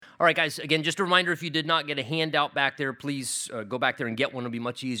All right, guys, again, just a reminder, if you did not get a handout back there, please go back there and get one. It'll be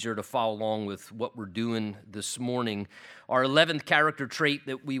much easier to follow along with what we're doing this morning. Our 11th character trait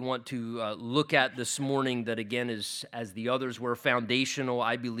that we want to look at this morning that, again, is, as the others were, foundational,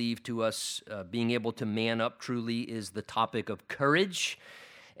 I believe, to us being able to man up truly is the topic of courage.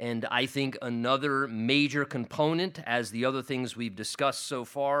 And I think another major component, as the other things we've discussed so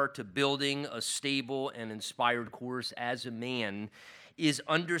far, to building a stable and inspired course as a man is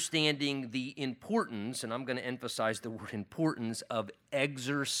understanding the importance, and I'm going to emphasize the word importance, of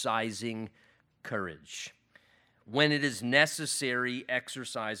exercising courage. When it is necessary,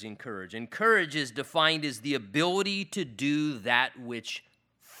 exercising courage. And courage is defined as the ability to do that which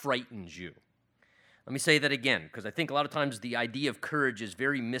frightens you. Let me say that again, because I think a lot of times the idea of courage is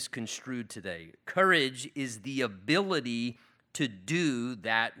very misconstrued today. Courage is the ability to do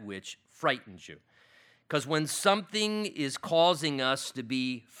that which frightens you. Because when something is causing us to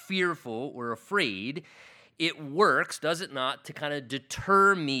be fearful or afraid, it works, does it not, to kind of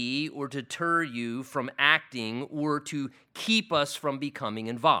deter me or deter you from acting or to keep us from becoming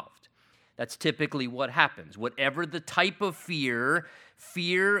involved. That's typically what happens. Whatever the type of fear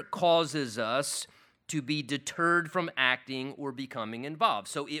causes us to be deterred from acting or becoming involved.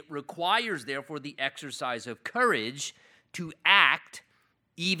 So it requires, therefore, the exercise of courage to act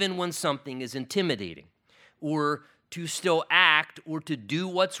even when something is intimidating, or to still act or to do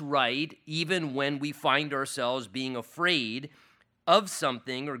what's right even when we find ourselves being afraid of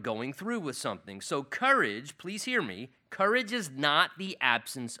something or going through with something. So courage, please hear me, courage is not the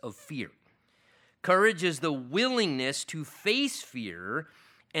absence of fear. Courage is the willingness to face fear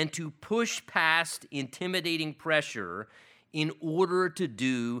and to push past intimidating pressure in order to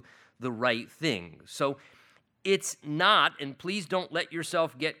do the right thing. So it's not, and please don't let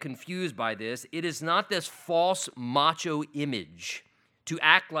yourself get confused by this, it is not this false macho image to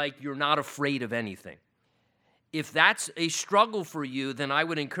act like you're not afraid of anything. If that's a struggle for you, then I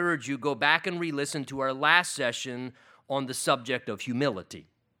would encourage you go back and re-listen to our last session on the subject of humility.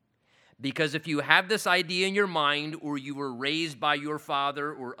 Because if you have this idea in your mind, or you were raised by your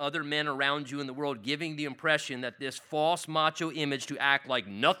father or other men around you in the world giving the impression that this false macho image to act like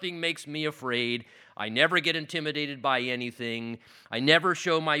nothing makes me afraid, I never get intimidated by anything, I never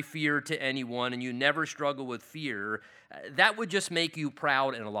show my fear to anyone, and you never struggle with fear, that would just make you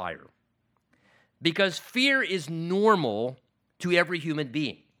proud and a liar. Because fear is normal to every human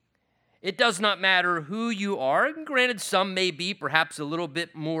being. It does not matter who you are. And granted, some may be perhaps a little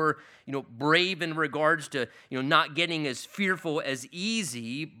bit more, brave in regards to, not getting as fearful as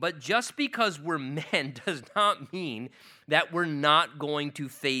easy. But just because we're men does not mean that we're not going to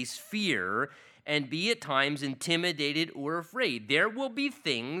face fear and be at times intimidated or afraid. There will be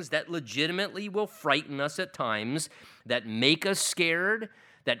things that legitimately will frighten us at times, that make us scared,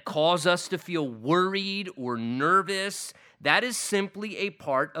 that cause us to feel worried or nervous. That is simply a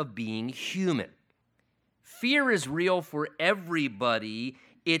part of being human. Fear is real for everybody.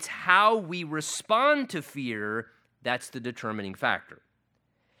 It's how we respond to fear that's the determining factor.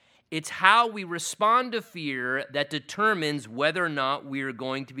 It's how we respond to fear that determines whether or not we are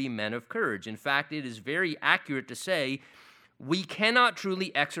going to be men of courage. In fact, it is very accurate to say we cannot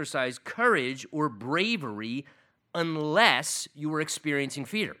truly exercise courage or bravery unless you are experiencing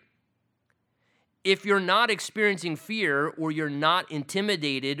fear. If you're not experiencing fear, or you're not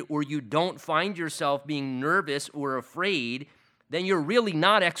intimidated, or you don't find yourself being nervous or afraid, then you're really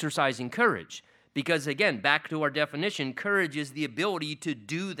not exercising courage. Because again, back to our definition, courage is the ability to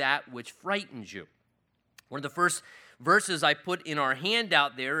do that which frightens you. One of the first verses I put in our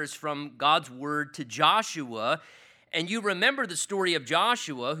handout there is from God's word to Joshua. And you remember the story of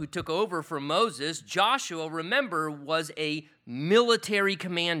Joshua, who took over for Moses. Joshua, remember, was a military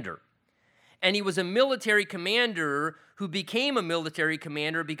commander. And he was a military commander who became a military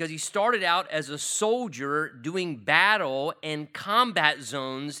commander because he started out as a soldier doing battle and combat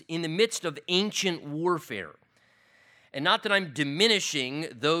zones in the midst of ancient warfare. And not that I'm diminishing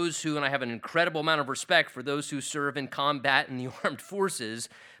those who, and I have an incredible amount of respect for those who serve in combat in the armed forces,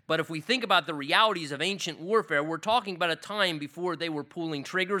 but if we think about the realities of ancient warfare, we're talking about a time before they were pulling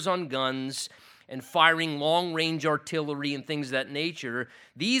triggers on guns and firing long-range artillery and things of that nature.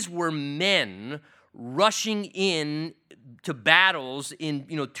 These were men rushing in to battles in,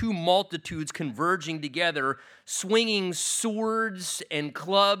 two multitudes converging together, swinging swords and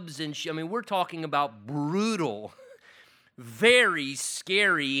clubs. And we're talking about brutal, very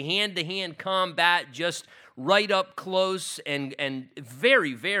scary hand-to-hand combat, just right up close, and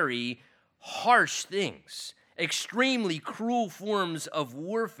very, very harsh things. Extremely cruel forms of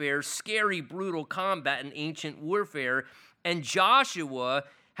warfare, scary, brutal combat in ancient warfare. And Joshua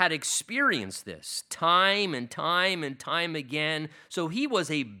had experienced this time and time and time again. So he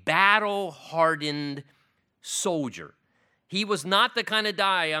was a battle-hardened soldier. He was not the kind of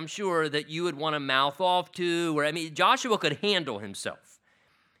guy, I'm sure, that you would want to mouth off to. Joshua could handle himself.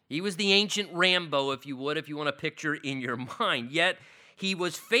 He was the ancient Rambo, if you want to picture in your mind. Yet he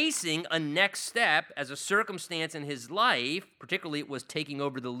was facing a next step as a circumstance in his life. Particularly, it was taking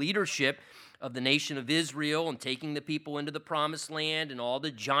over the leadership of the nation of Israel and taking the people into the promised land and all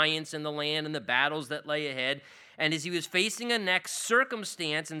the giants in the land and the battles that lay ahead. And as he was facing a next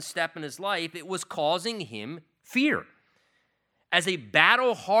circumstance and step in his life, it was causing him fear. As a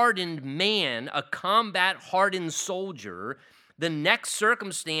battle-hardened man, a combat-hardened soldier, the next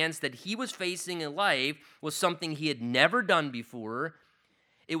circumstance that he was facing in life was something he had never done before.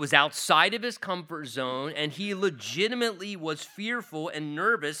 It was outside of his comfort zone, and he legitimately was fearful and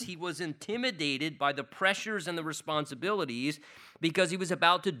nervous. He was intimidated by the pressures and the responsibilities because he was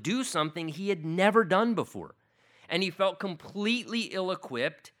about to do something he had never done before. And he felt completely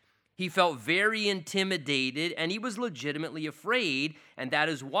ill-equipped. He felt very intimidated, and he was legitimately afraid. And that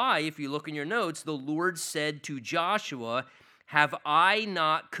is why, if you look in your notes, the Lord said to Joshua, "Have I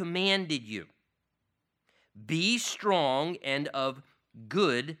not commanded you? Be strong and of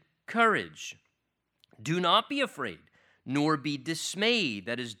good courage. Do not be afraid, nor be dismayed,"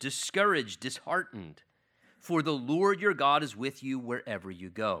 that is, discouraged, disheartened, "for the Lord your God is with you wherever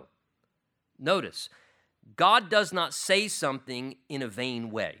you go." Notice, God does not say something in a vain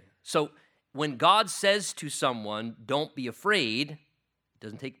way. So when God says to someone, "Don't be afraid," it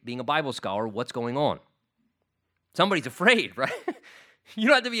doesn't take being a Bible scholar, what's going on? Somebody's afraid, right? You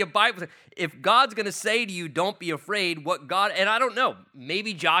don't have to be a Bible. If God's going to say to you, "Don't be afraid," and I don't know,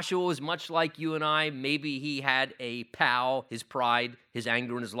 maybe Joshua was much like you and I. Maybe he had a pal, his pride, his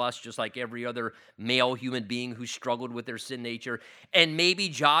anger, and his lust, just like every other male human being who struggled with their sin nature. And maybe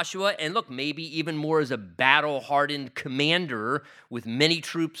Joshua, and look, maybe even more as a battle-hardened commander with many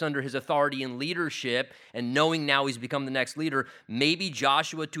troops under his authority and leadership, and knowing now he's become the next leader, maybe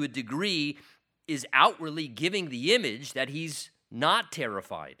Joshua, to a degree, is outwardly giving the image that he's not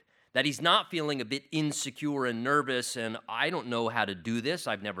terrified, that he's not feeling a bit insecure and nervous, and "I don't know how to do this.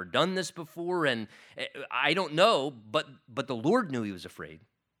 I've never done this before, and I don't know." But the Lord knew he was afraid.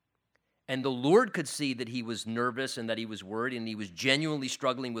 And the Lord could see that he was nervous and that he was worried, and he was genuinely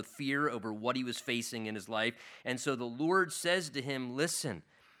struggling with fear over what he was facing in his life. And so the Lord says to him, "Listen,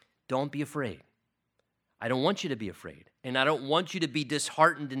 don't be afraid. I don't want you to be afraid. And I don't want you to be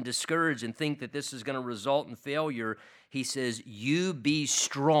disheartened and discouraged and think that this is going to result in failure." He says, "You be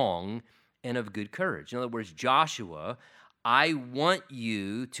strong and of good courage." In other words, Joshua, I want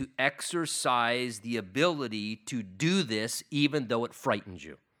you to exercise the ability to do this even though it frightens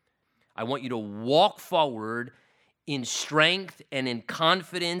you. I want you to walk forward in strength and in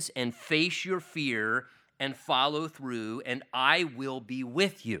confidence and face your fear and follow through, and I will be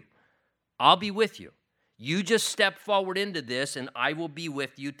with you. I'll be with you. You just step forward into this, and I will be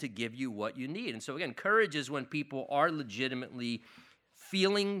with you to give you what you need. And so again, courage is when people are legitimately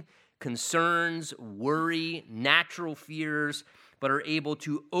feeling concerns, worry, natural fears, but are able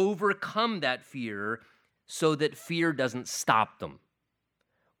to overcome that fear so that fear doesn't stop them,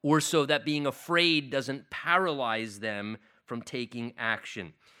 or so that being afraid doesn't paralyze them from taking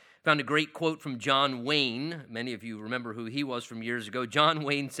action. Found a great quote from John Wayne. Many of you remember who he was from years ago. John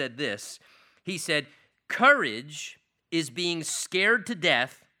Wayne said this. He said, "Courage is being scared to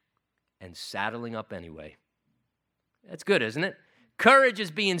death and saddling up anyway." That's good, isn't it? Courage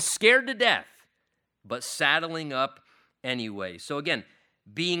is being scared to death, but saddling up anyway. So again,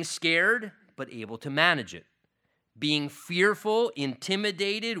 being scared, but able to manage it. Being fearful,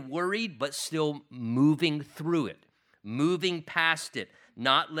 intimidated, worried, but still moving through it, moving past it,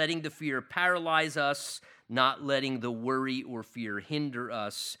 not letting the fear paralyze us, not letting the worry or fear hinder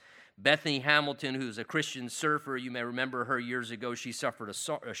us. Bethany Hamilton, who's a Christian surfer, you may remember her years ago. She suffered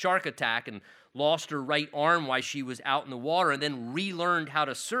a shark attack and lost her right arm while she was out in the water, and then relearned how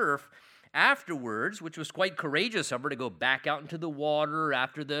to surf afterwards, which was quite courageous of her to go back out into the water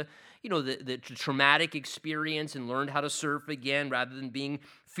after the traumatic experience and learned how to surf again rather than being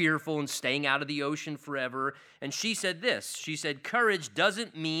fearful and staying out of the ocean forever. And she said this. She said, "Courage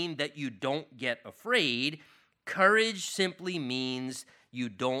doesn't mean that you don't get afraid. Courage simply means you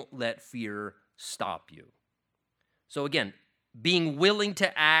don't let fear stop you." So again, being willing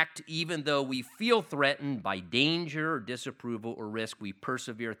to act even though we feel threatened by danger or disapproval or risk, we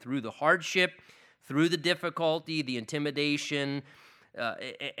persevere through the hardship, through the difficulty, the intimidation,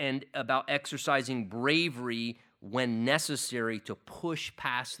 and about exercising bravery when necessary to push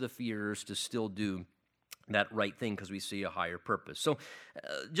past the fears to still do that right thing because we see a higher purpose. So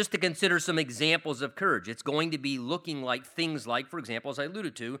just to consider some examples of courage, it's going to be looking like things like, for example, as I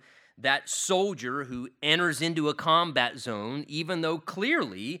alluded to, that soldier who enters into a combat zone, even though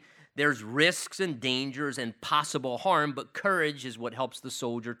clearly there's risks and dangers and possible harm, but courage is what helps the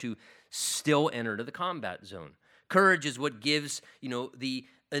soldier to still enter to the combat zone. Courage is what gives, the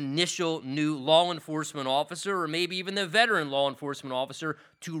initial new law enforcement officer, or maybe even the veteran law enforcement officer,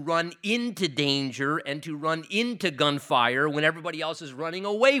 to run into danger and to run into gunfire when everybody else is running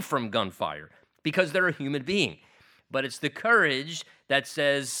away from gunfire, because they're a human being. But it's the courage that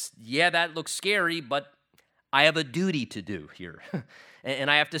says, yeah, that looks scary, but I have a duty to do here.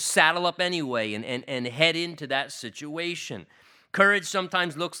 And I have to saddle up anyway and head into that situation. Courage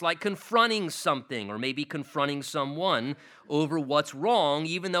sometimes looks like confronting something or maybe confronting someone over what's wrong,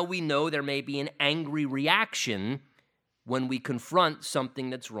 even though we know there may be an angry reaction when we confront something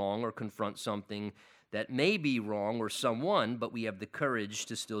that's wrong or confront something that may be wrong or someone, but we have the courage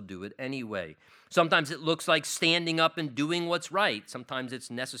to still do it anyway. Sometimes it looks like standing up and doing what's right. Sometimes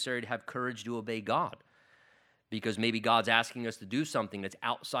it's necessary to have courage to obey God, because maybe God's asking us to do something that's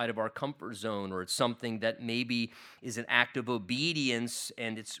outside of our comfort zone, or it's something that maybe is an act of obedience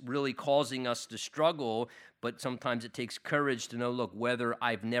and it's really causing us to struggle, but sometimes it takes courage to know, look, whether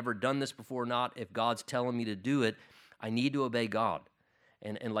I've never done this before or not, if God's telling me to do it, I need to obey God.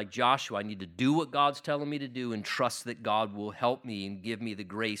 And like Joshua, I need to do what God's telling me to do and trust that God will help me and give me the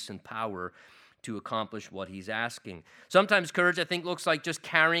grace and power to accomplish what he's asking. Sometimes courage, I think, looks like just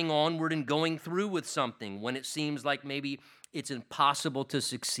carrying onward and going through with something when it seems like maybe it's impossible to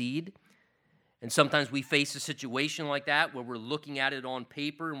succeed. And sometimes we face a situation like that where we're looking at it on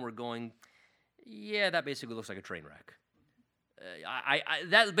paper and we're going, yeah, that basically looks like a train wreck.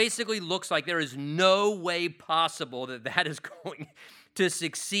 That basically looks like there is no way possible that is going to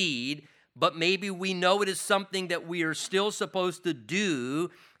succeed, but maybe we know it is something that we are still supposed to do,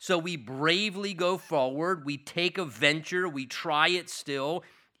 so we bravely go forward, we take a venture, we try it still,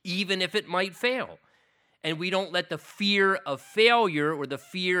 even if it might fail. And we don't let the fear of failure or the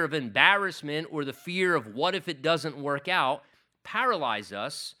fear of embarrassment or the fear of what if it doesn't work out paralyze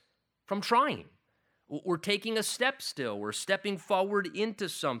us from trying or taking a step still or stepping forward into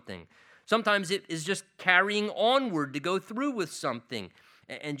something. Sometimes it is just carrying onward to go through with something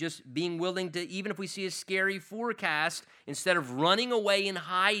and just being willing to, even if we see a scary forecast, instead of running away and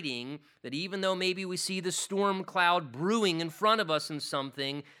hiding, that even though maybe we see the storm cloud brewing in front of us in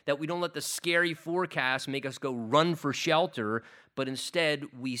something, that we don't let the scary forecast make us go run for shelter, but instead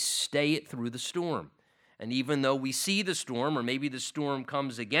we stay it through the storm. And even though we see the storm, or maybe the storm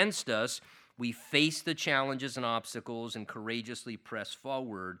comes against us, we face the challenges and obstacles and courageously press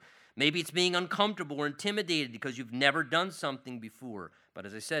forward. Maybe it's being uncomfortable or intimidated because you've never done something before. But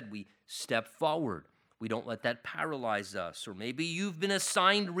as I said, we step forward. We don't let that paralyze us. Or maybe you've been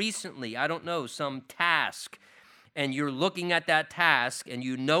assigned recently, I don't know, some task, and you're looking at that task and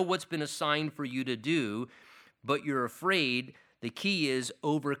you know what's been assigned for you to do, but you're afraid. The key is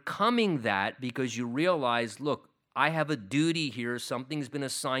overcoming that because you realize, look, I have a duty here. Something's been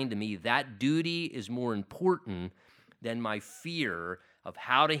assigned to me. That duty is more important than my fear of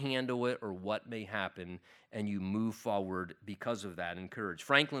how to handle it or what may happen, and you move forward because of that and courage.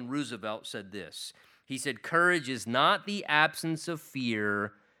 Franklin Roosevelt said this. He said, courage is not the absence of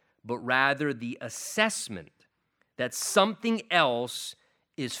fear, but rather the assessment that something else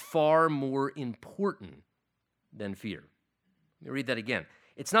is far more important than fear. Let me read that again.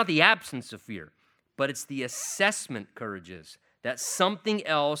 It's not the absence of fear, but it's the assessment, courage is, that something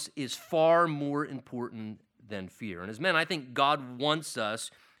else is far more important than fear. And as men, I think God wants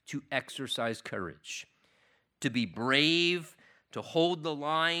us to exercise courage, to be brave, to hold the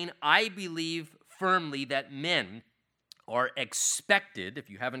line. I believe firmly that men are expected, if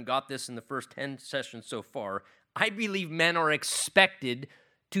you haven't got this in the first 10 sessions so far, I believe men are expected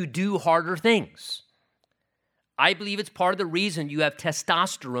to do harder things. I believe it's part of the reason you have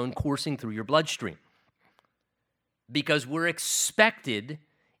testosterone coursing through your bloodstream, because we're expected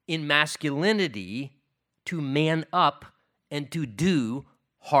in masculinity to man up and to do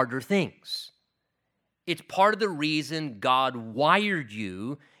harder things. It's part of the reason God wired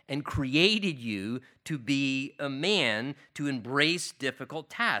you and created you to be a man, to embrace difficult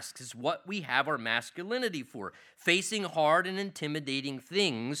tasks. It's what we have our masculinity for. Facing hard and intimidating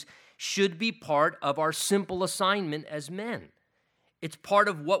things should be part of our simple assignment as men. It's part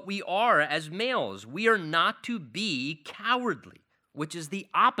of what we are as males. We are not to be cowardly, which is the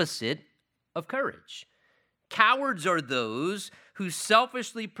opposite of courage. Cowards are those who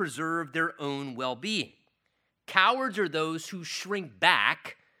selfishly preserve their own well-being. Cowards are those who shrink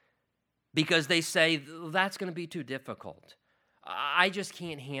back because they say, that's going to be too difficult. I just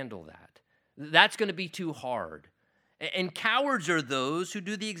can't handle that. That's going to be too hard. And cowards are those who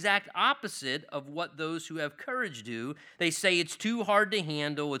do the exact opposite of what those who have courage do. They say it's too hard to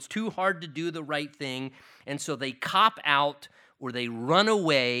handle, it's too hard to do the right thing, and so they cop out, or they run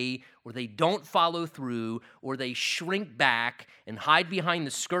away, or they don't follow through, or they shrink back and hide behind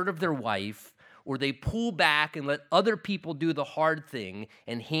the skirt of their wife, or they pull back and let other people do the hard thing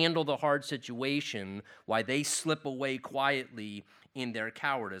and handle the hard situation while they slip away quietly in their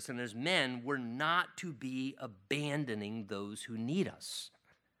cowardice. And as men, we're not to be abandoning those who need us.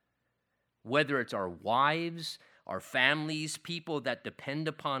 Whether it's our wives, our families, people that depend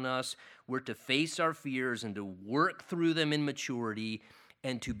upon us, we're to face our fears and to work through them in maturity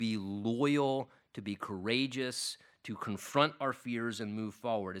and to be loyal, to be courageous, to confront our fears and move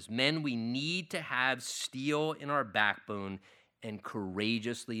forward. As men, we need to have steel in our backbone and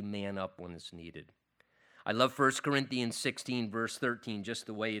courageously man up when it's needed. I love 1 Corinthians 16, verse 13, just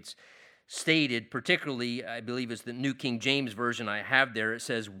the way it's stated, particularly, I believe it's the New King James Version I have there. It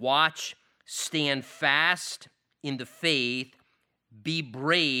says, watch, stand fast in the faith, be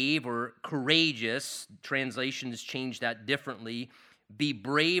brave or courageous. Translations change that differently. Be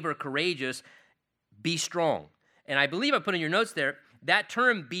brave or courageous, be strong. And I believe I put in your notes there, that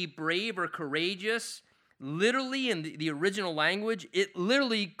term, be brave or courageous, literally in the original language, it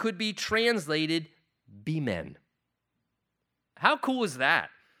literally could be translated, be men. How cool is that?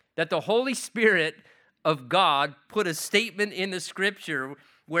 That the Holy Spirit of God put a statement in the scripture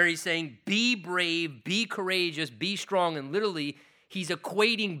where he's saying, be brave, be courageous, be strong. And literally, he's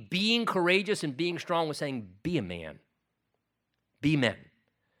equating being courageous and being strong with saying, be a man. Be men.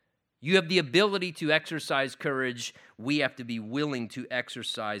 You have the ability to exercise courage. We have to be willing to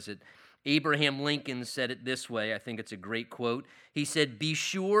exercise it. Abraham Lincoln said it this way. I think it's a great quote. He said, be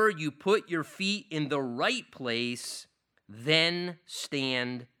sure you put your feet in the right place, then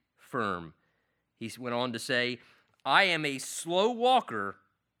stand firm. He went on to say, I am a slow walker,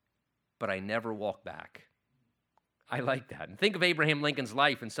 but I never walk back. I like that. And think of Abraham Lincoln's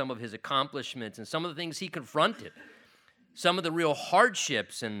life and some of his accomplishments and some of the things he confronted, some of the real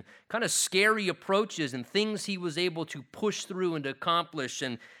hardships and kind of scary approaches and things he was able to push through and to accomplish,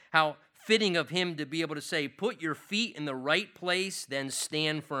 and how fitting of him to be able to say, put your feet in the right place, then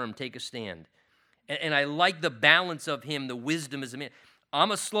stand firm, take a stand. And I like the balance of him, the wisdom as a man.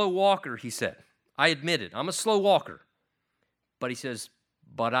 I'm a slow walker, he said. I admit it. I'm a slow walker. But he says,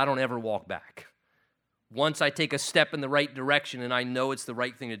 but I don't ever walk back. Once I take a step in the right direction and I know it's the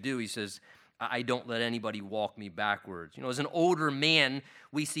right thing to do, he says, I don't let anybody walk me backwards. You know, as an older man,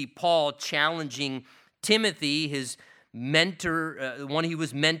 we see Paul challenging Timothy, his mentor, one he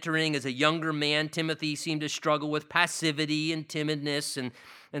was mentoring as a younger man. Timothy seemed to struggle with passivity and timidness,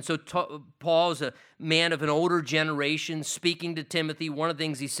 and so Paul's a man of an older generation speaking to Timothy. One of the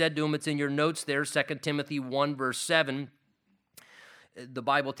things he said to him, it's in your notes there, 2 Timothy 1, verse 7. The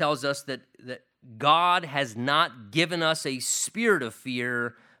Bible tells us that God has not given us a spirit of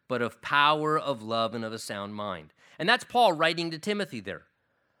fear, but of power, of love, and of a sound mind. And that's Paul writing to Timothy there.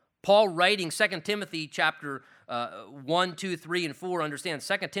 Paul writing 2 Timothy chapter 1, 2, 3, and 4, understand,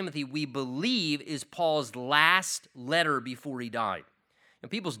 2 Timothy, we believe, is Paul's last letter before he died. And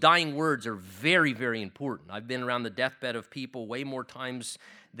people's dying words are very, very important. I've been around the deathbed of people way more times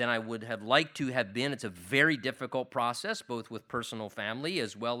than I would have liked to have been. It's a very difficult process, both with personal family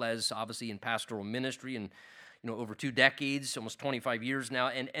as well as obviously in pastoral ministry, and over 2 decades, almost 25 years now.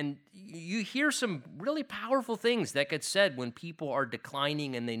 And you hear some really powerful things that get said when people are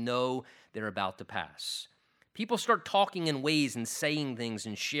declining and they know they're about to pass. People start talking in ways and saying things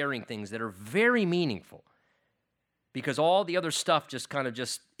and sharing things that are very meaningful, because all the other stuff just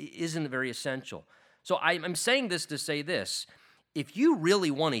isn't very essential. So I'm saying this to say this. If you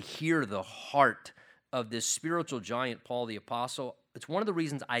really want to hear the heart of this spiritual giant, Paul the Apostle, it's one of the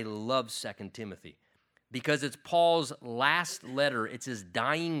reasons I love 2 Timothy, because it's Paul's last letter. It's his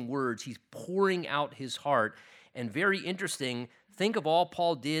dying words. He's pouring out his heart. And very interesting, think of all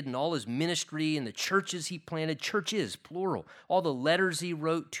Paul did and all his ministry and the churches he planted, churches, plural, all the letters he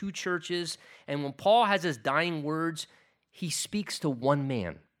wrote to churches. And when Paul has his dying words, he speaks to one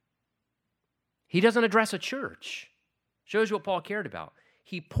man. He doesn't address a church. Shows you what Paul cared about.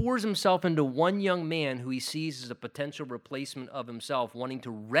 He pours himself into one young man who he sees as a potential replacement of himself, wanting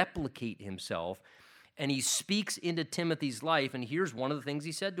to replicate himself. And he speaks into Timothy's life, and here's one of the things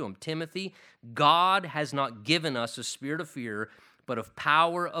he said to him. Timothy, God has not given us a spirit of fear, but of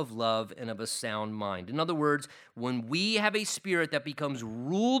power, of love, and of a sound mind. In other words, when we have a spirit that becomes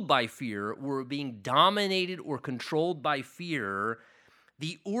ruled by fear, we're being dominated or controlled by fear,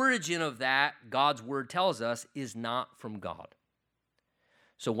 the origin of that, God's word tells us, is not from God.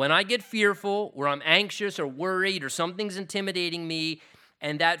 So when I get fearful, or I'm anxious or worried, or something's intimidating me,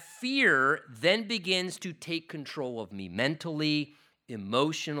 and that fear then begins to take control of me mentally,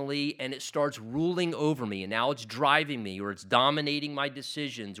 emotionally, and it starts ruling over me, and now it's driving me, or it's dominating my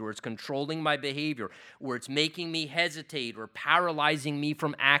decisions, or it's controlling my behavior, or it's making me hesitate, or paralyzing me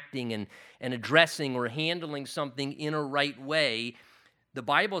from acting and addressing or handling something in a right way. The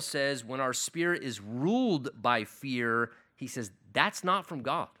Bible says when our spirit is ruled by fear, he says that's not from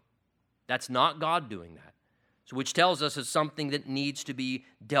God. That's not God doing that. So which tells us it's something that needs to be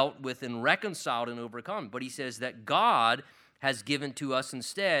dealt with and reconciled and overcome. But he says that God has given to us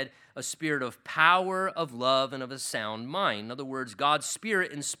instead a spirit of power, of love, and of a sound mind. In other words, God's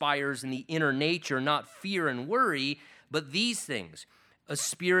Spirit inspires in the inner nature, not fear and worry, but these things, a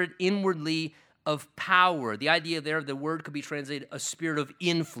spirit inwardly of power. The idea there, the word could be translated a spirit of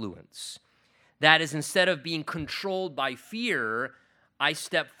influence. That is, instead of being controlled by fear, I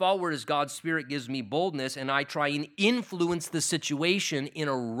step forward as God's Spirit gives me boldness, and I try and influence the situation in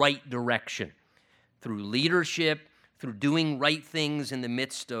a right direction through leadership, through doing right things in the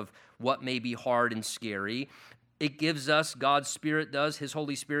midst of what may be hard and scary. It gives us, God's Spirit does, His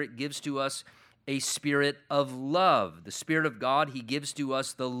Holy Spirit gives to us a spirit of love. The Spirit of God, He gives to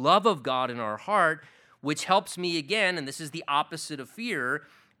us the love of God in our heart, which helps me again, and this is the opposite of fear,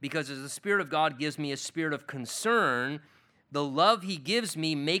 because as the Spirit of God gives me a spirit of concern, the love He gives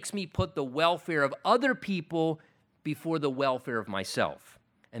me makes me put the welfare of other people before the welfare of myself.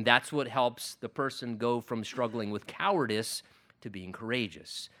 And that's what helps the person go from struggling with cowardice to being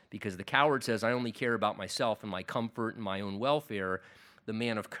courageous. Because the coward says, I only care about myself and my comfort and my own welfare. The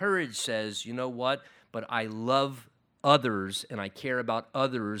man of courage says, you know what? But I love others and I care about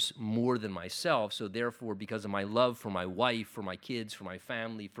others more than myself. So therefore, because of my love for my wife, for my kids, for my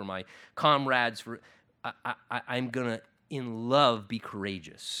family, for my comrades, I'm going to, in love, be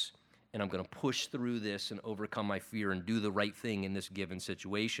courageous. And I'm going to push through this and overcome my fear and do the right thing in this given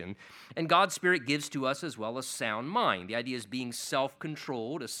situation. And God's Spirit gives to us as well a sound mind. The idea is being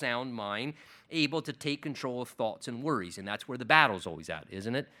self-controlled, a sound mind, able to take control of thoughts and worries. And that's where the battle's always at,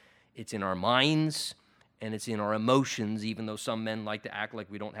 isn't it? It's in our minds and it's in our emotions, even though some men like to act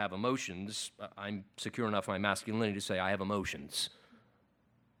like we don't have emotions. I'm secure enough in my masculinity to say I have emotions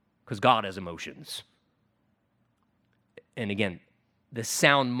because God has emotions. And again, the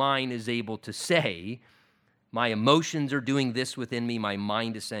sound mind is able to say, my emotions are doing this within me, my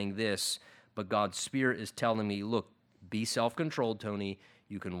mind is saying this, but God's Spirit is telling me, look, be self-controlled, Tony.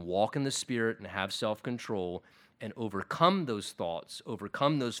 You can walk in the Spirit and have self-control and overcome those thoughts,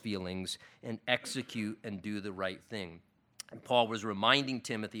 overcome those feelings, and execute and do the right thing. And Paul was reminding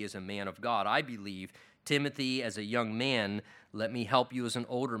Timothy as a man of God, I believe, Timothy, as a young man, let me help you as an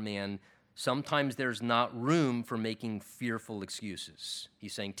older man. Sometimes there's not room for making fearful excuses.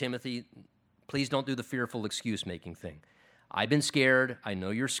 He's saying, Timothy, please don't do the fearful excuse-making thing. I've been scared. I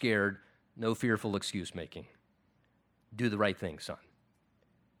know you're scared. No fearful excuse-making. Do the right thing, son.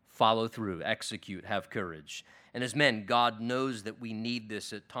 Follow through, execute, have courage. And as men, God knows that we need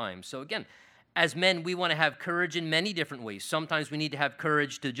this at times. So again, as men, we want to have courage in many different ways. Sometimes we need to have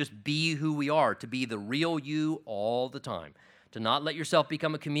courage to just be who we are, to be the real you all the time, to not let yourself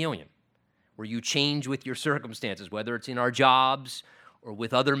become a chameleon, where you change with your circumstances, whether it's in our jobs or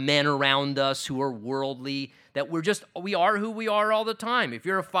with other men around us who are worldly, that we are who we are all the time. If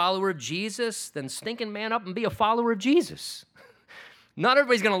you're a follower of Jesus, then stinking man up and be a follower of Jesus. Not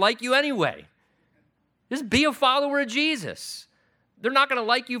everybody's going to like you anyway. Just be a follower of Jesus. They're not going to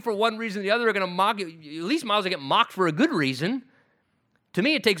like you for one reason or the other. They're going to mock you. At least might as well get mocked for a good reason. To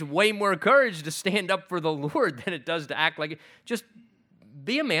me, it takes way more courage to stand up for the Lord than it does to act like it. Just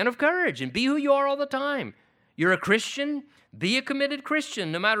be a man of courage and be who you are all the time. You're a Christian, be a committed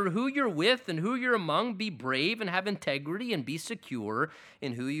Christian. No matter who you're with and who you're among, be brave and have integrity and be secure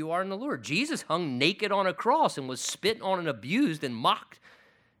in who you are in the Lord. Jesus hung naked on a cross and was spit on and abused and mocked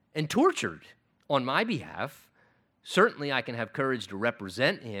and tortured on my behalf. Certainly I can have courage to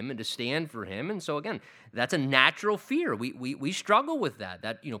represent him and to stand for him. And so again, that's a natural fear. We struggle with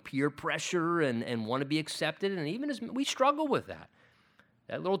that peer pressure and want to be accepted. And even as we struggle with that.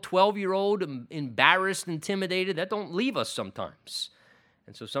 That little 12-year-old embarrassed, intimidated, that don't leave us sometimes.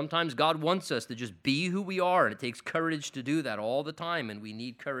 And so sometimes God wants us to just be who we are, and it takes courage to do that all the time, and we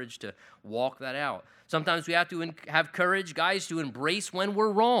need courage to walk that out. Sometimes we have to have courage, guys, to embrace when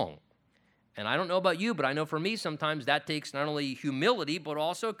we're wrong. And I don't know about you, but I know for me sometimes that takes not only humility, but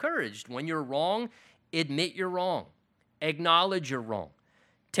also courage. When you're wrong, admit you're wrong. Acknowledge you're wrong.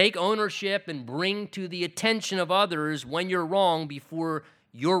 Take ownership and bring to the attention of others when you're wrong before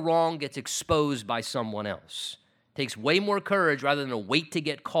your wrong gets exposed by someone else. It takes way more courage rather than to wait to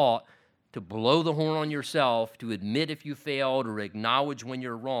get caught, to blow the horn on yourself, to admit if you failed or acknowledge when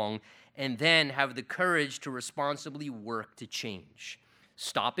you're wrong, and then have the courage to responsibly work to change.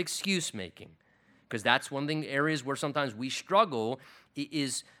 Stop excuse making, because that's one of the areas where sometimes we struggle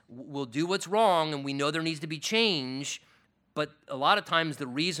is we'll do what's wrong and we know there needs to be change, but a lot of times the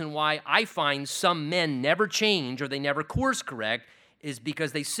reason why I find some men never change or they never course correct is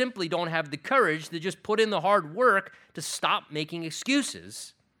because they simply don't have the courage to just put in the hard work to stop making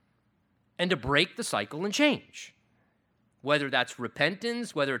excuses and to break the cycle and change. Whether that's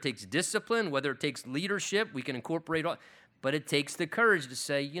repentance, whether it takes discipline, whether it takes leadership, we can incorporate all, but it takes the courage to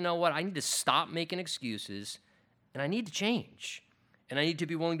say, you know what, I need to stop making excuses and I need to change. And I need to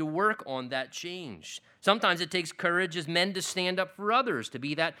be willing to work on that change. Sometimes it takes courage as men to stand up for others, to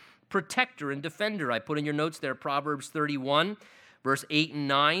be that protector and defender. I put in your notes there, Proverbs 31, verse 8 and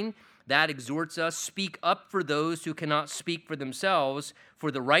 9. That exhorts us, speak up for those who cannot speak for themselves, for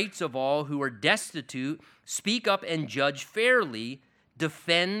the rights of all who are destitute. Speak up and judge fairly.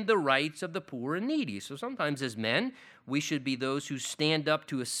 Defend the rights of the poor and needy. So sometimes as men, we should be those who stand up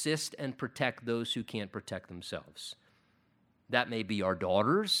to assist and protect those who can't protect themselves. That may be our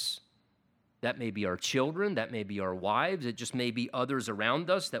daughters, that may be our children, that may be our wives, it just may be others around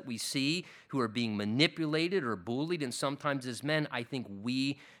us that we see who are being manipulated or bullied, and sometimes as men, I think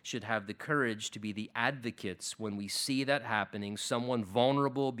we should have the courage to be the advocates when we see that happening, someone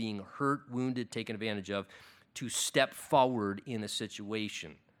vulnerable, being hurt, wounded, taken advantage of, to step forward in a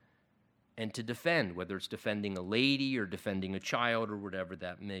situation and to defend, whether it's defending a lady or defending a child or whatever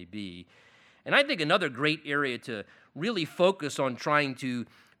that may be. And I think another great area to really focus on trying to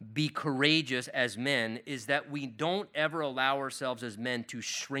be courageous as men is that we don't ever allow ourselves as men to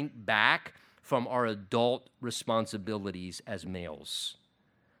shrink back from our adult responsibilities as males.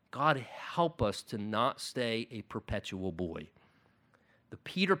 God, help us to not stay a perpetual boy. The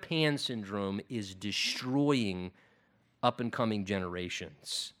Peter Pan syndrome is destroying up-and-coming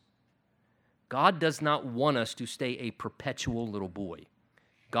generations. God does not want us to stay a perpetual little boy.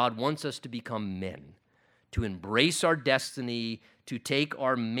 God wants us to become men, to embrace our destiny, to take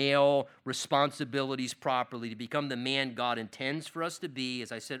our male responsibilities properly, to become the man God intends for us to be, as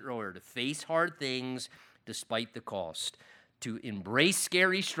I said earlier, to face hard things despite the cost, to embrace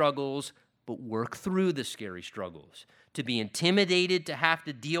scary struggles, but work through the scary struggles, to be intimidated to have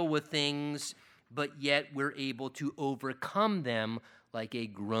to deal with things, but yet we're able to overcome them like a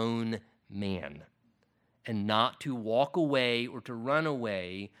grown man. And not to walk away or to run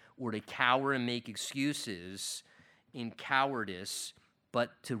away or to cower and make excuses in cowardice,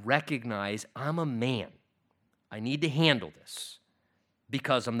 but to recognize I'm a man. I need to handle this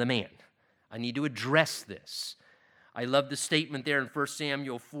because I'm the man. I need to address this. I love the statement there in 1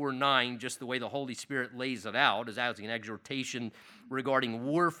 Samuel 4:9, just the way the Holy Spirit lays it out as an exhortation regarding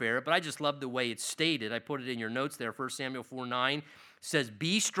warfare, but I just love the way it's stated. I put it in your notes there. 1 Samuel 4:9 says,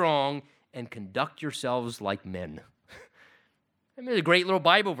 be strong and conduct yourselves like men. I mean, it's a great little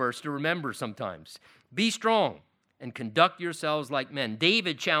Bible verse to remember sometimes. Be strong and conduct yourselves like men.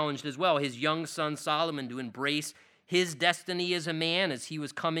 David challenged as well his young son Solomon to embrace his destiny as a man as he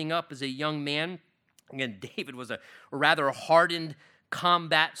was coming up as a young man. Again, David was a rather hardened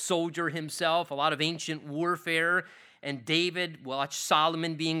combat soldier himself, a lot of ancient warfare. And David watched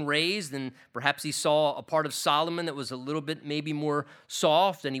Solomon being raised, and perhaps he saw a part of Solomon that was a little bit maybe more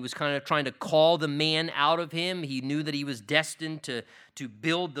soft, and he was kind of trying to call the man out of him. He knew that he was destined to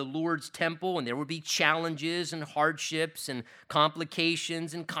build the Lord's temple, and there would be challenges and hardships and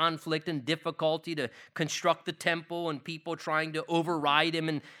complications and conflict and difficulty to construct the temple and people trying to override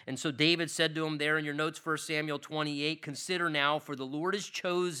him. And so David said to him there in your notes, 1 Samuel 28, consider now, for the Lord has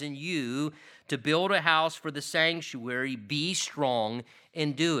chosen you to build a house for the sanctuary. Be strong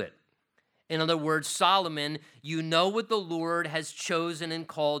and do it. In other words, Solomon, you know what the Lord has chosen and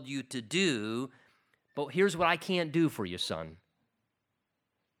called you to do, but here's what I can't do for you, son.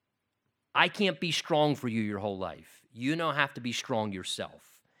 I can't be strong for you your whole life. You now have to be strong yourself,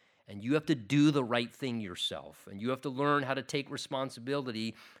 and you have to do the right thing yourself, and you have to learn how to take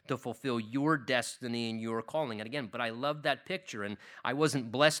responsibility to fulfill your destiny and your calling. And again, but I love that picture, and I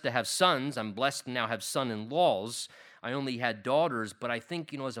wasn't blessed to have sons. I'm blessed to now have son-in-laws. I only had daughters, but I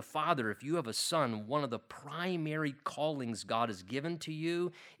think, as a father, if you have a son, one of the primary callings God has given to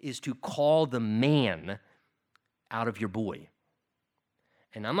you is to call the man out of your boy.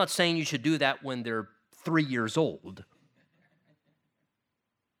 And I'm not saying you should do that when they're 3 years old.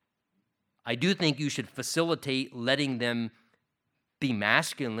 I do think you should facilitate letting them be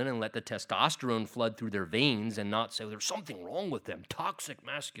masculine and let the testosterone flood through their veins and not say there's something wrong with them, toxic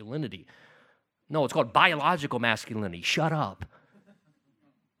masculinity. No, it's called biological masculinity. Shut up.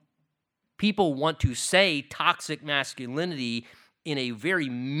 People want to say toxic masculinity in a very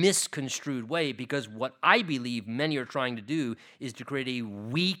misconstrued way because what I believe many are trying to do is to create a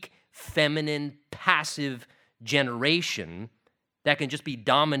weak, feminine, passive generation that can just be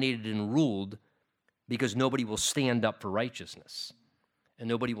dominated and ruled because nobody will stand up for righteousness. And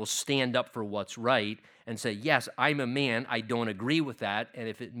nobody will stand up for what's right and say, yes, I'm a man, I don't agree with that, and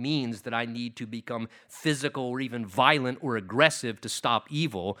if it means that I need to become physical or even violent or aggressive to stop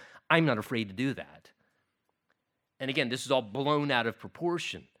evil, I'm not afraid to do that. And again, this is all blown out of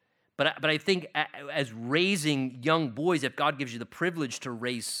proportion. But I think as raising young boys, if God gives you the privilege to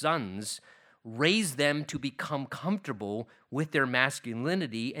raise sons, raise them to become comfortable with their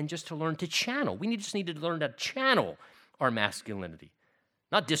masculinity and just to learn to channel. We just need to learn to channel our masculinity.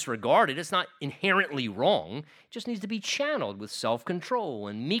 Not disregard it. It's not inherently wrong. It just needs to be channeled with self-control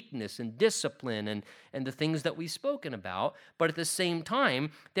and meekness and discipline and the things that we've spoken about. But at the same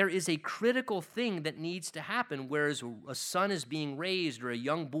time, there is a critical thing that needs to happen, whereas a son is being raised or a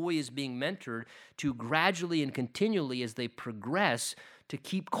young boy is being mentored to gradually and continually as they progress to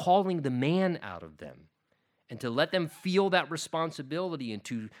keep calling the man out of them and to let them feel that responsibility and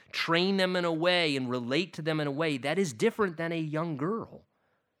to train them in a way and relate to them in a way that is different than a young girl.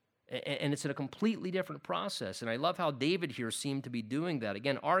 And it's a completely different process. And I love how David here seemed to be doing that.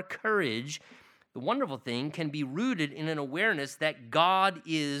 Again, our courage, the wonderful thing, can be rooted in an awareness that God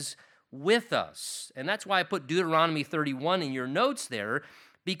is with us. And that's why I put Deuteronomy 31 in your notes there,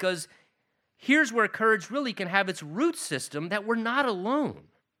 because here's where courage really can have its root system, that we're not alone.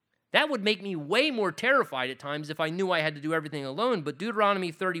 That would make me way more terrified at times if I knew I had to do everything alone. But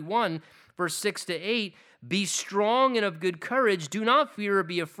Deuteronomy 31, verse 6 to 8, be strong and of good courage. Do not fear or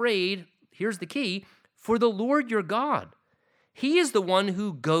be afraid. Here's the key. For the Lord your God, he is the one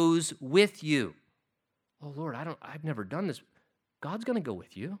who goes with you. Oh, Lord, I've never done this. God's going to go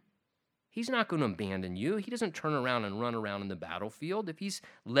with you. He's not going to abandon you. He doesn't turn around and run around in the battlefield. If he's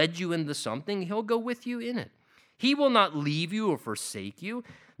led you into something, he'll go with you in it. He will not leave you or forsake you.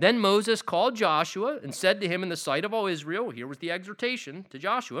 Then Moses called Joshua and said to him in the sight of all Israel, here was the exhortation to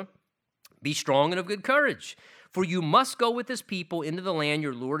Joshua, be strong and of good courage, for you must go with this people into the land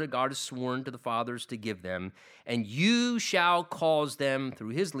your Lord God has sworn to the fathers to give them, and you shall cause them through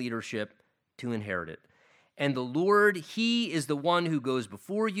his leadership to inherit it. And the Lord, he is the one who goes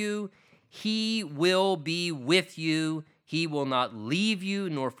before you. He will be with you. He will not leave you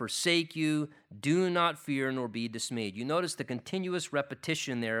nor forsake you. Do not fear nor be dismayed. You notice the continuous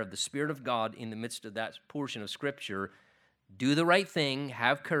repetition there of the Spirit of God in the midst of that portion of Scripture. Do the right thing,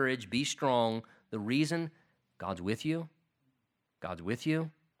 have courage, be strong. The reason, God's with you. God's with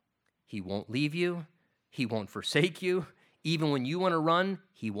you. He won't leave you. He won't forsake you. Even when you want to run,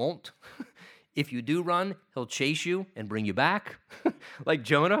 he won't. If you do run, he'll chase you and bring you back, like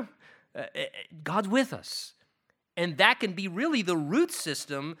Jonah. God's with us. And that can be really the root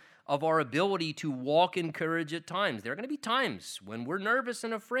system of our ability to walk in courage at times. There are going to be times when we're nervous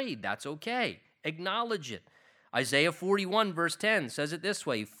and afraid. That's okay. Acknowledge it. Isaiah 41 verse 10 says it this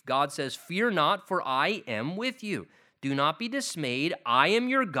way. God says, fear not, for I am with you. Do not be dismayed. I am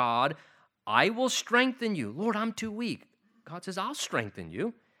your God. I will strengthen you. Lord, I'm too weak. God says, I'll strengthen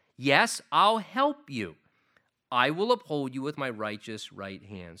you. Yes, I'll help you. I will uphold you with my righteous right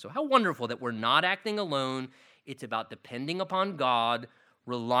hand. So how wonderful that we're not acting alone. It's about depending upon God,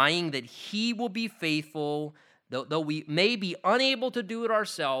 relying that he will be faithful, though we may be unable to do it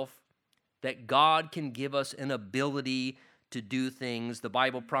ourselves, that God can give us an ability to do things. The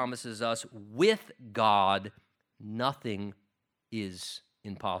Bible promises us with God, nothing is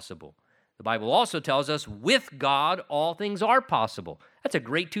impossible. The Bible also tells us with God, all things are possible. That's a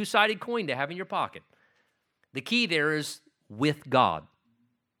great two-sided coin to have in your pocket. The key there is with God.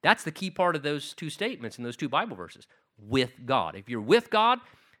 That's the key part of those two statements in those two Bible verses. With God. If you're with God,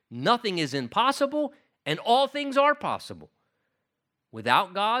 nothing is impossible and all things are possible.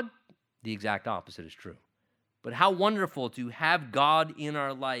 Without God, the exact opposite is true. But how wonderful to have God in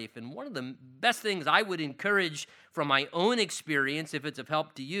our life. And one of the best things I would encourage from my own experience, if it's of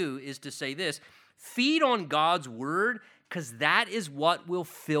help to you, is to say this: feed on God's word, because that is what will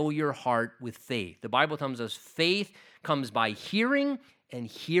fill your heart with faith. The Bible tells us faith comes by hearing, and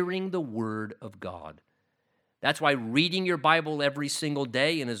hearing the word of God. That's why reading your Bible every single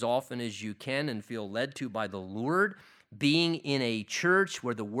day and as often as you can and feel led to by the Lord, being in a church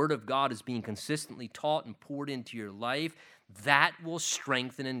where the word of God is being consistently taught and poured into your life, that will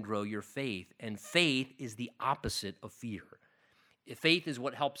strengthen and grow your faith. And faith is the opposite of fear. Faith is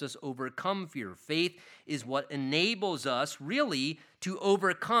what helps us overcome fear. Faith is what enables us really to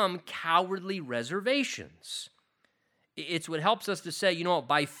overcome cowardly reservations. It's what helps us to say,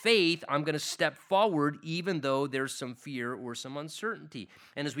 by faith, I'm going to step forward even though there's some fear or some uncertainty.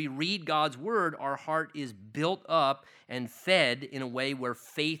 And as we read God's word, our heart is built up and fed in a way where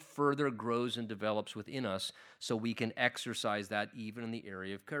faith further grows and develops within us so we can exercise that even in the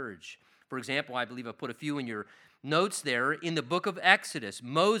area of courage. For example, I believe I put a few in your notes there. In the book of Exodus,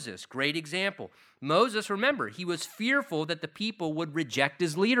 Moses, great example. Moses, remember, he was fearful that the people would reject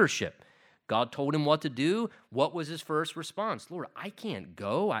his leadership. God told him what to do. What was his first response? Lord, I can't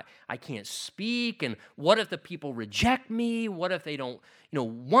go. I can't speak. And what if the people reject me? What if they don't,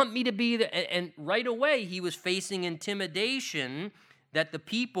 want me to be there? And right away, he was facing intimidation that the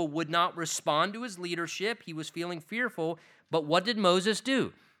people would not respond to his leadership. He was feeling fearful. But what did Moses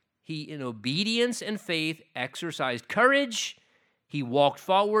do? He, in obedience and faith, exercised courage. He walked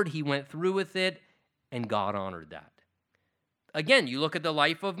forward. He went through with it, and God honored that. Again, you look at the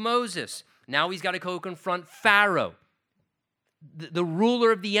life of Moses. Now he's got to go confront Pharaoh, the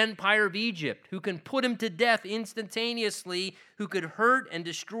ruler of the empire of Egypt, who can put him to death instantaneously, who could hurt and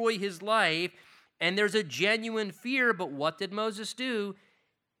destroy his life. And there's a genuine fear, but what did Moses do?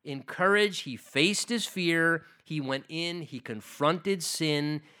 In courage, he faced his fear. He went in, he confronted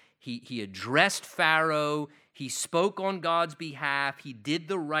sin. He addressed Pharaoh. He spoke on God's behalf. He did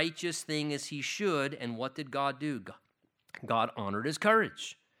the righteous thing as he should. And what did God do? God honored his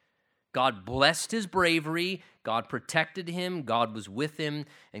courage. God blessed his bravery. God protected him. God was with him.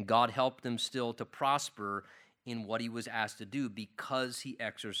 And God helped him still to prosper in what he was asked to do because he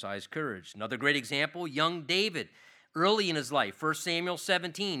exercised courage. Another great example, young David. Early in his life, 1 Samuel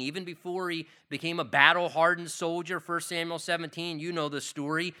 17, even before he became a battle-hardened soldier, 1 Samuel 17, you know the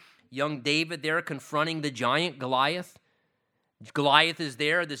story. Young David there confronting the giant Goliath. Goliath is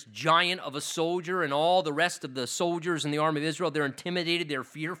there, this giant of a soldier, and all the rest of the soldiers in the army of Israel, they're intimidated, they're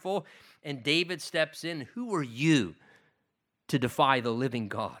fearful, and David steps in. Who are you to defy the living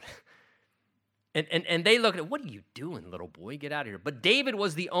God? And they look at, what are you doing, little boy? Get out of here. But David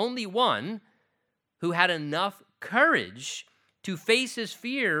was the only one who had enough courage to face his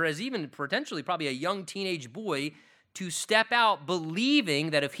fear as even potentially probably a young teenage boy to step out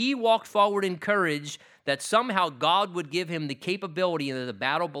believing that if he walked forward in courage, that somehow God would give him the capability and that the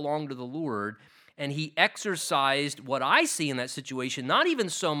battle belonged to the Lord. And he exercised what I see in that situation, not even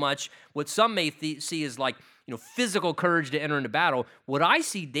so much what some may see as like, physical courage to enter into battle. What I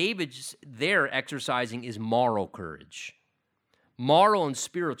see David there exercising is moral courage, moral and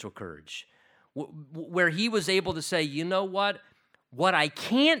spiritual courage, where he was able to say, you know what I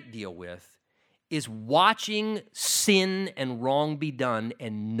can't deal with is watching sin and wrong be done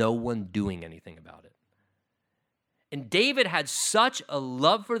and no one doing anything about it. And David had such a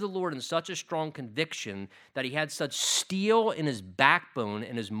love for the Lord and such a strong conviction that he had such steel in his backbone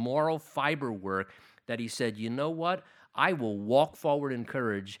and his moral fiber work that he said, you know what? I will walk forward in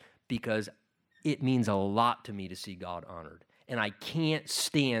courage because it means a lot to me to see God honored. And I can't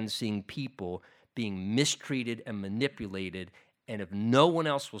stand seeing people being mistreated and manipulated. And if no one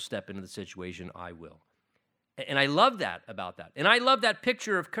else will step into the situation, I will. And I love that about that. And I love that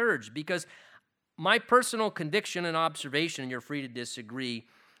picture of courage because my personal conviction and observation, and you're free to disagree,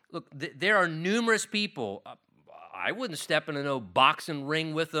 look, there are numerous people. I wouldn't step in no boxing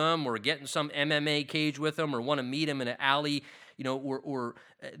ring with them or get in some MMA cage with them or want to meet them in an alley, or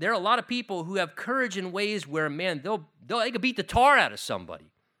there are a lot of people who have courage in ways where, man, they could beat the tar out of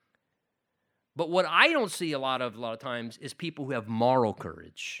somebody. But what I don't see a lot of times is people who have moral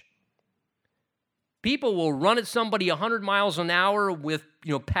courage. People will run at somebody 100 miles an hour with,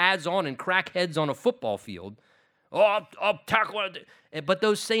 pads on and crack heads on a football field. Oh, I'll tackle it. But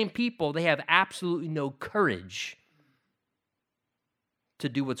those same people, they have absolutely no courage to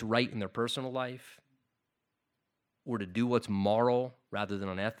do what's right in their personal life, or to do what's moral rather than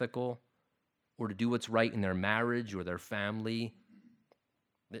unethical, or to do what's right in their marriage or their family.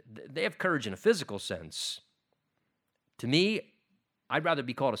 They have courage in a physical sense. To me, I'd rather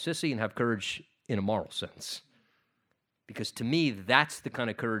be called a sissy and have courage in a moral sense. Because to me, that's the kind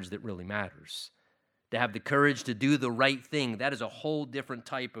of courage that really matters. To have the courage to do the right thing, that is a whole different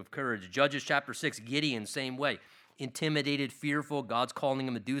type of courage. Judges chapter 6, Gideon, same way. Intimidated, fearful, God's calling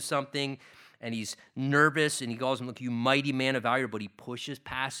him to do something, and he's nervous, and he calls him, look, you mighty man of valor, but he pushes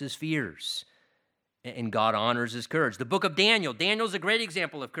past his fears. And God honors his courage. The book of Daniel. Daniel's a great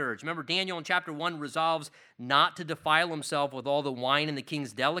example of courage. Remember, Daniel in chapter 1 resolves not to defile himself with all the wine and the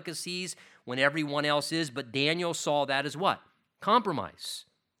king's delicacies when everyone else is, but Daniel saw that as what? Compromise.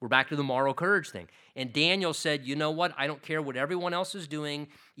 We're back to the moral courage thing. And Daniel said, you know what? I don't care what everyone else is doing,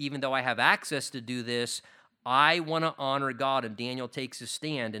 even though I have access to do this. I want to honor God. And Daniel takes a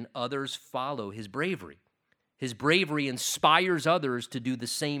stand, and others follow his bravery. His bravery inspires others to do the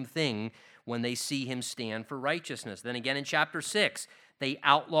same thing when they see him stand for righteousness. Then again in chapter 6, they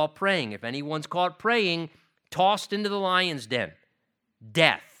outlaw praying. If anyone's caught praying, tossed into the lion's den.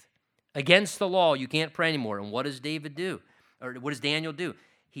 Death. Against the law, you can't pray anymore. And what does David do? Or what does Daniel do?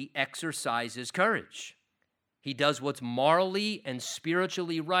 He exercises courage. He does what's morally and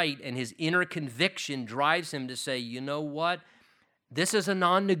spiritually right, and his inner conviction drives him to say, you know what? This is a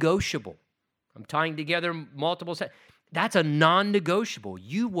non-negotiable. I'm tying together multiple sentences. That's a non-negotiable.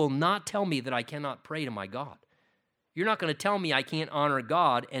 You will not tell me that I cannot pray to my God. You're not going to tell me I can't honor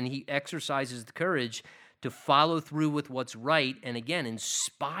God, and he exercises the courage to follow through with what's right, and again,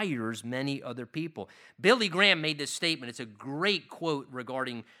 inspires many other people. Billy Graham made this statement. It's a great quote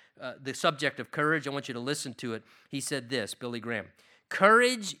regarding the subject of courage. I want you to listen to it. He said this, Billy Graham,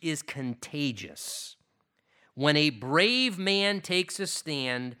 "Courage is contagious. When a brave man takes a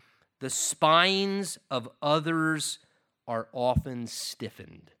stand, the spines of others are often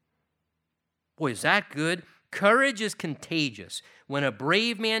stiffened." Boy, is that good? Courage is contagious. When a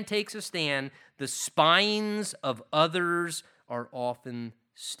brave man takes a stand, the spines of others are often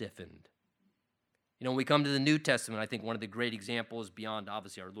stiffened. You know, when we come to the New Testament, I think one of the great examples beyond,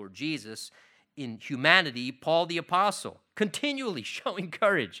 obviously, our Lord Jesus, in humanity, Paul the Apostle, continually showing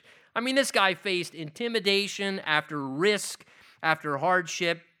courage. I mean, this guy faced intimidation after risk, after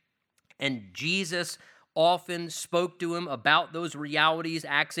hardship, and Jesus often spoke to him about those realities.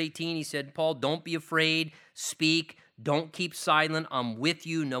 Acts 18, he said, Paul, don't be afraid, speak, don't keep silent, I'm with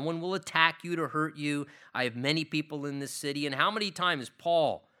you, no one will attack you to hurt you, I have many people in this city. And how many times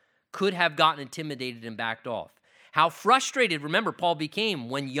Paul could have gotten intimidated and backed off? How frustrated, remember, Paul became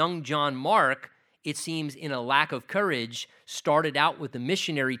when young John Mark, it seems in a lack of courage, started out with the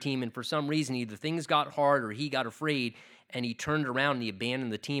missionary team, and for some reason either things got hard or he got afraid, and he turned around and he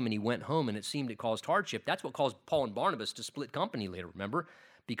abandoned the team and he went home, and it seemed it caused hardship. That's what caused Paul and Barnabas to split company later, remember?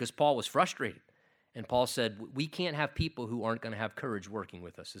 Because Paul was frustrated. And Paul said, we can't have people who aren't going to have courage working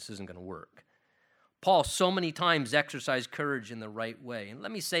with us. This isn't going to work. Paul so many times exercised courage in the right way. And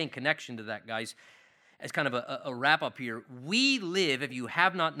let me say in connection to that, guys, as kind of a wrap-up here, we live, if you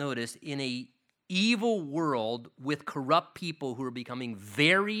have not noticed, in a evil world with corrupt people who are becoming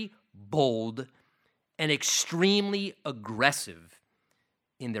very bold and extremely aggressive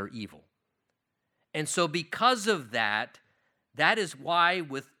in their evil. And so because of that, that is why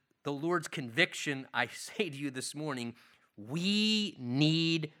with the Lord's conviction, I say to you this morning, we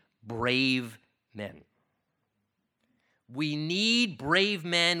need brave men. We need brave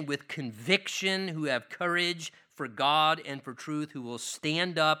men with conviction who have courage for God and for truth, who will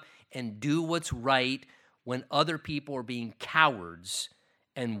stand up and do what's right when other people are being cowards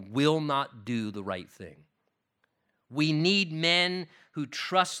and will not do the right thing. We need men who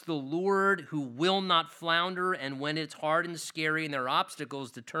trust the Lord, who will not flounder, and when it's hard and scary and there are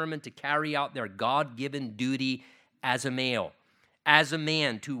obstacles, determined to carry out their God-given duty as a male, as a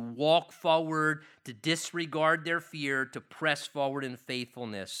man, to walk forward, to disregard their fear, to press forward in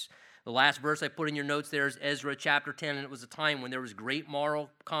faithfulness. The last verse I put in your notes there is Ezra chapter 10, and it was a time when there was great moral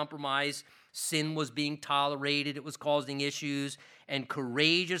compromise. Sin was being tolerated. It was causing issues. And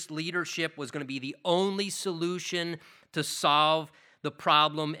courageous leadership was going to be the only solution to solve the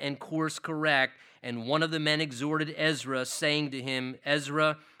problem and course correct. And one of the men exhorted Ezra, saying to him,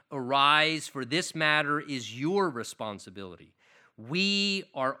 Ezra, arise, for this matter is your responsibility. We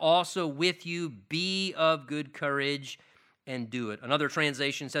are also with you. Be of good courage and do it. Another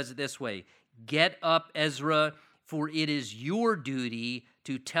translation says it this way, get up, Ezra, for it is your duty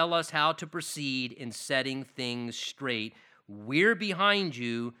to tell us how to proceed in setting things straight. We're behind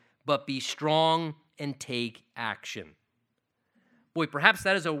you, but be strong and take action. Boy, perhaps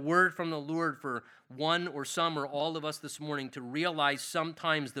that is a word from the Lord for one or some or all of us this morning to realize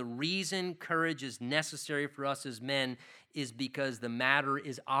sometimes the reason courage is necessary for us as men is because the matter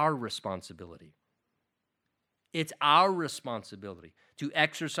is our responsibility. It's our responsibility to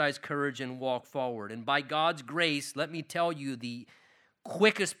exercise courage and walk forward. And by God's grace, let me tell you, the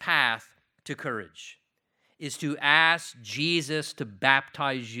quickest path to courage is to ask Jesus to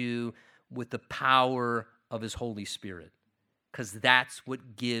baptize you with the power of his Holy Spirit, because that's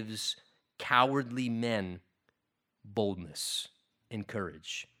what gives cowardly men boldness and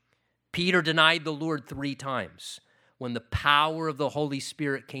courage. Peter denied the Lord 3 times. When the power of the Holy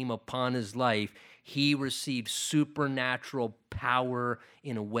Spirit came upon his life, he received supernatural power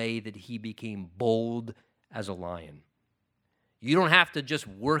in a way that he became bold as a lion. You don't have to just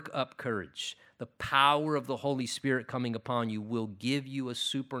work up courage. The power of the Holy Spirit coming upon you will give you a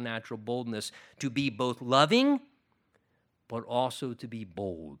supernatural boldness to be both loving, but also to be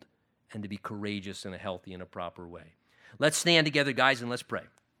bold and to be courageous in a healthy and a proper way. Let's stand together, guys, and let's pray.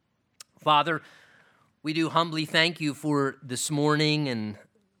 Father, we do humbly thank you for this morning and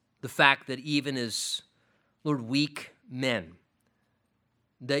the fact that even as, Lord, weak men,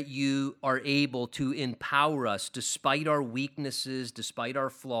 that you are able to empower us despite our weaknesses, despite our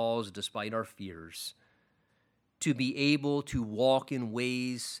flaws, despite our fears, to be able to walk in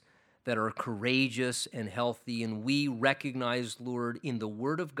ways that are courageous and healthy. And we recognize, Lord, in the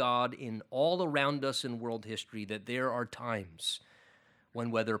Word of God, in all around us in world history, that there are times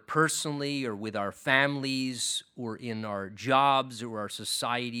when, whether personally or with our families or in our jobs or our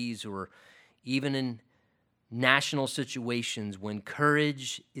societies or even in national situations, when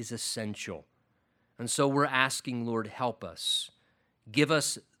courage is essential. And so we're asking, Lord, help us. Give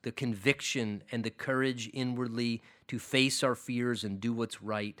us the conviction and the courage inwardly to face our fears and do what's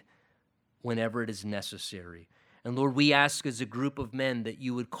right whenever it is necessary. And Lord, we ask as a group of men that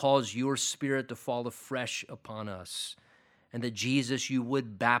you would cause your Spirit to fall afresh upon us, and that, Jesus, you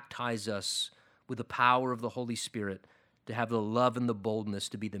would baptize us with the power of the Holy Spirit to have the love and the boldness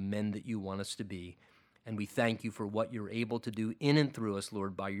to be the men that you want us to be. And we thank you for what you're able to do in and through us,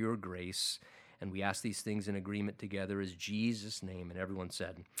 Lord, by your grace. And we ask these things in agreement together as Jesus' name. And everyone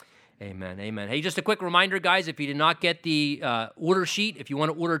said, amen, amen. Hey, just a quick reminder, guys, if you did not get the order sheet, if you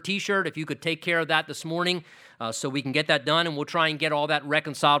want to order a T-shirt, if you could take care of that this morning so we can get that done, and we'll try and get all that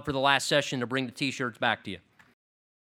reconciled for the last session to bring the T-shirts back to you.